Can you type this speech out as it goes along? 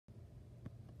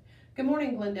Good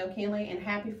morning, Glendale Kinley, and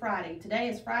happy Friday. Today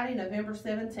is Friday, November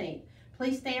 17th.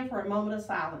 Please stand for a moment of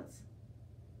silence.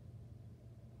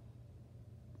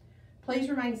 Please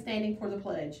remain standing for the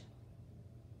pledge.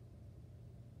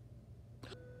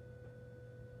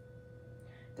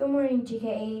 Good morning,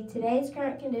 GKE. Today's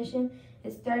current condition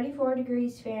is 34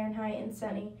 degrees Fahrenheit and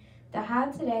sunny. The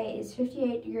high today is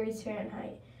 58 degrees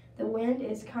Fahrenheit. The wind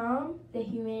is calm. The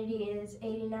humidity is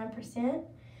 89%.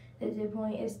 The dew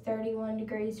point is 31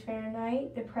 degrees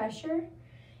Fahrenheit. The pressure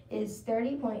is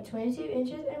 30.22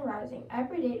 inches and rising. I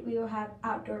predict we will have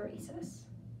outdoor recess.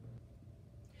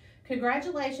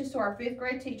 Congratulations to our 5th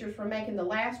grade teachers for making the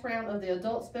last round of the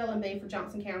adult spelling bee for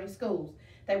Johnson County Schools.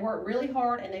 They worked really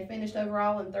hard and they finished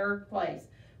overall in 3rd place.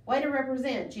 Way to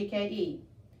represent GKE.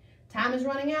 Time is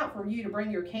running out for you to bring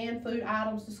your canned food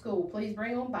items to school. Please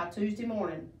bring them by Tuesday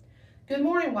morning. Good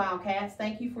morning, Wildcats.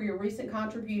 Thank you for your recent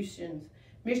contributions.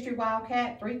 Mystery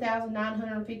Wildcat,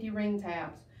 3,950 ring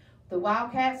tabs. The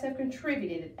Wildcats have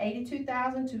contributed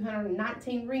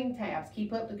 82,219 ring tabs.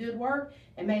 Keep up the good work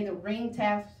and may the ring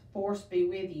task force be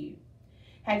with you.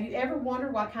 Have you ever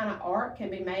wondered what kind of art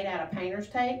can be made out of painter's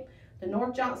tape? The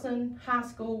North Johnson High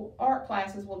School art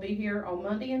classes will be here on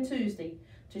Monday and Tuesday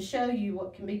to show you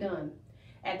what can be done.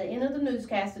 At the end of the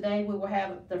newscast today, we will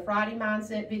have the Friday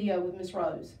Mindset video with Miss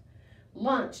Rose.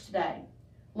 Lunch today.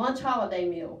 Lunch holiday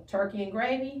meal, turkey and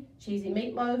gravy, cheesy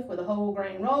meatloaf with a whole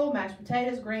grain roll, mashed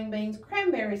potatoes, green beans,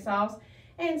 cranberry sauce,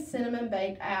 and cinnamon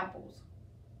baked apples.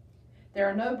 There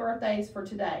are no birthdays for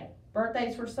today.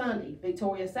 Birthdays for Sunday,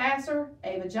 Victoria Sasser,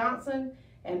 Ava Johnson,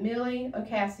 and Millie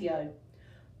Ocasio.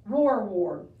 Roar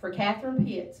Award for Catherine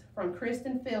Pitts from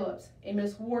Kristen Phillips in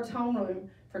Miss Ward's homeroom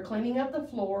for cleaning up the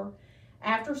floor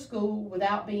after school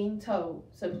without being told.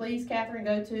 So please, Catherine,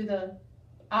 go to the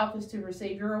office to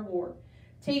receive your award.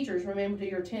 Teachers, remember to do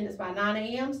your attendance by 9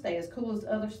 a.m. Stay as cool as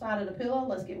the other side of the pillow.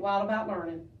 Let's get wild about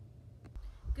learning.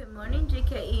 Good morning,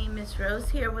 GKE. Miss Rose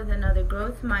here with another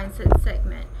growth mindset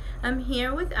segment. I'm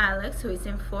here with Alex, who is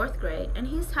in 4th grade, and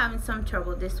he's having some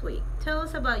trouble this week. Tell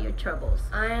us about your troubles.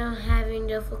 I am having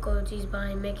difficulties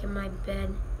by making my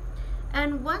bed.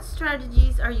 And what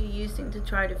strategies are you using to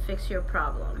try to fix your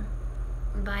problem?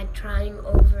 By trying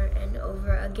over and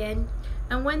over again.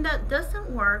 And when that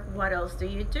doesn't work, what else do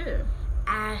you do?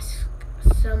 Ask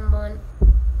someone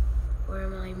or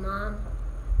my mom.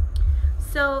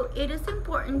 So it is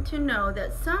important to know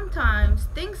that sometimes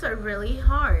things are really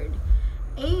hard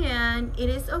and it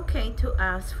is okay to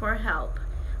ask for help.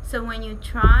 So when you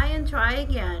try and try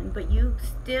again, but you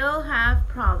still have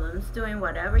problems doing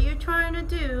whatever you're trying to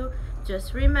do,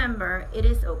 just remember it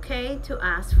is okay to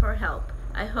ask for help.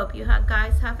 I hope you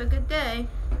guys have a good day.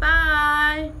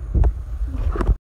 Bye!